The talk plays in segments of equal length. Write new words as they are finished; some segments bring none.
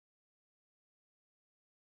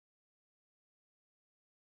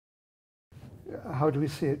how do we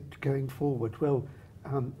see it going forward? Well,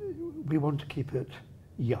 we want to keep it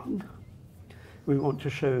young. We want to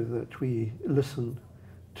show that we listen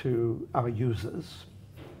to our users.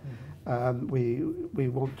 We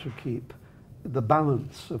want to keep the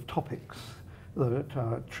balance of topics that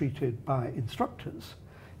are treated by instructors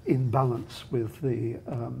in balance with the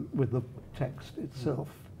text itself.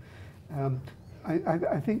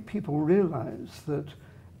 I think people realize that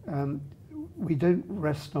we don't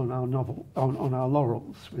rest on our on our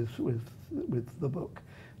laurels with the book,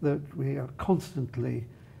 that we are constantly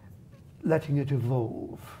letting it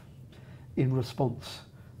evolve in response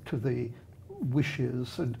to the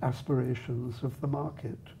wishes and aspirations of the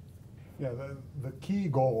market. Yeah, the key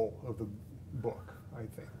goal of the book, I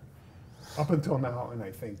think, up until now, and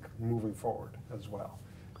I think moving forward as well,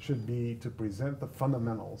 should be to present the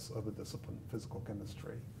fundamentals of the discipline, physical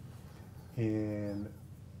chemistry, in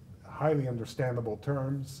highly understandable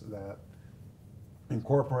terms that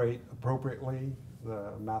incorporate appropriately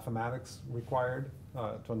the mathematics required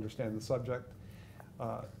to understand the subject,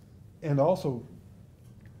 and also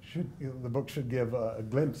the book should give a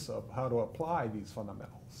glimpse of how to apply these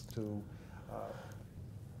fundamentals to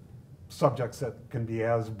subjects that can be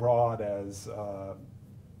as broad as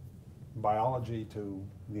biology to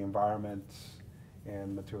the environment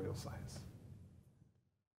and material science.